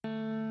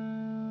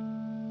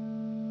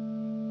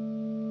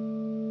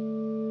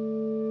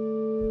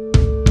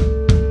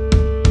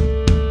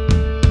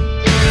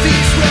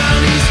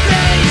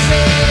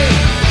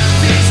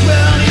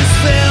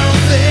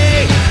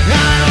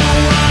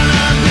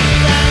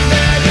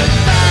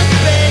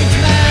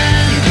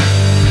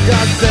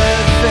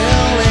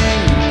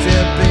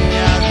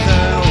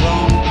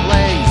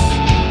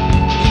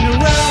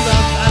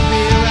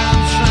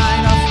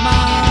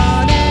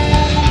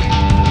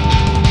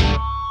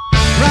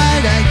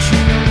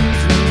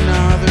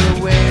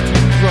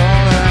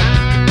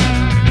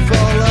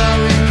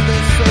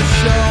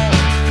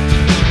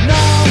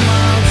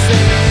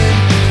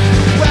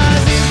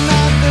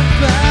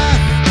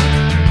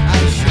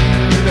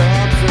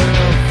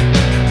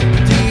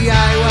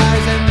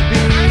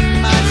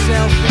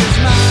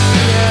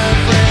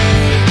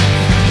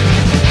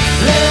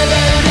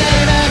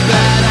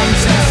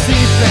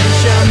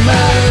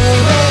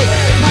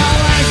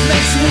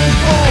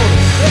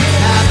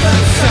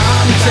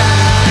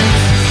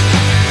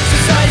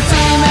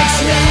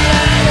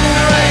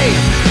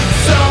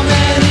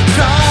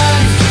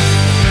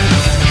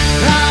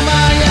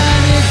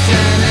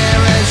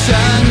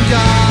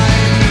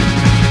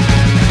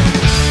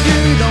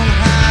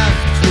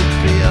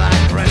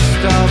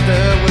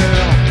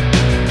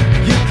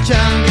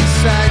can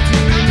decide to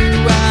do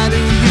what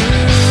you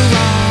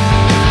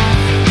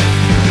want.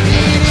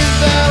 It is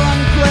the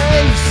wrong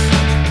place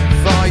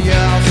for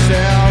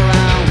yourself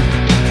around.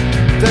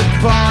 The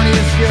point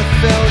is you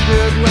feel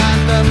good when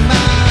the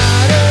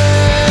matter.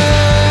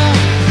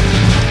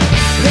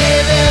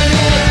 Living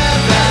in a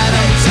bad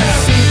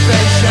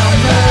anticipation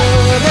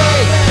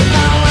movie.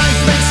 My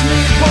life makes me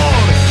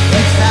bored.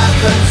 It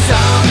happens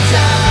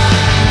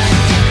sometimes.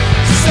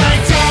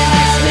 Society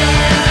makes me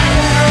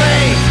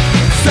angry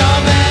so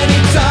many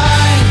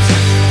times.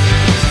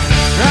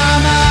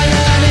 Am I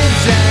any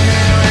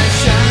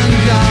generation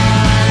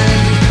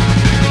gone?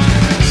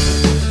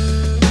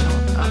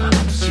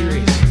 I'm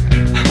serious.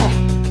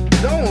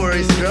 Don't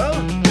worry, Skrull.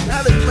 Now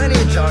there are plenty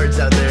of tards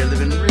out there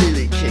living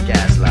really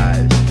kick-ass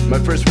lives. My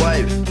first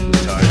wife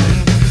was tarded.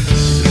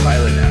 She's a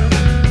pilot now.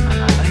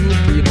 I need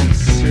for you to be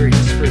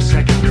serious for a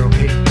second here,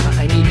 okay?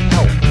 I need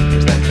help.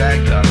 There's that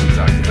fact dog we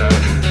talked about.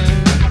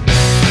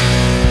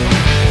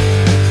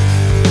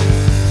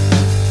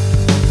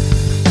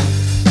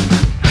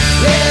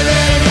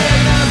 Living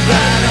in a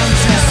bad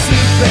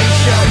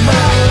anticipation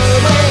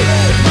movie.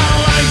 My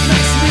life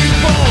makes me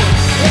bored.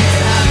 It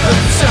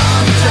happens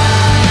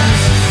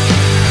sometimes.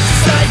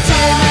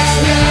 Society makes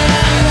me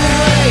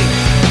angry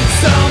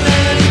so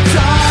many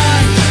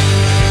times.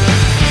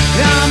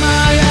 Am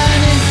I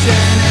any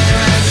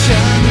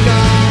generation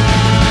gone?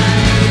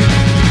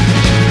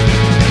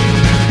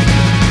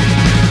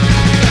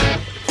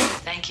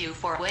 Thank you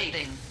for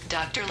waiting.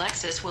 Dr.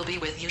 Lexus will be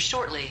with you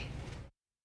shortly.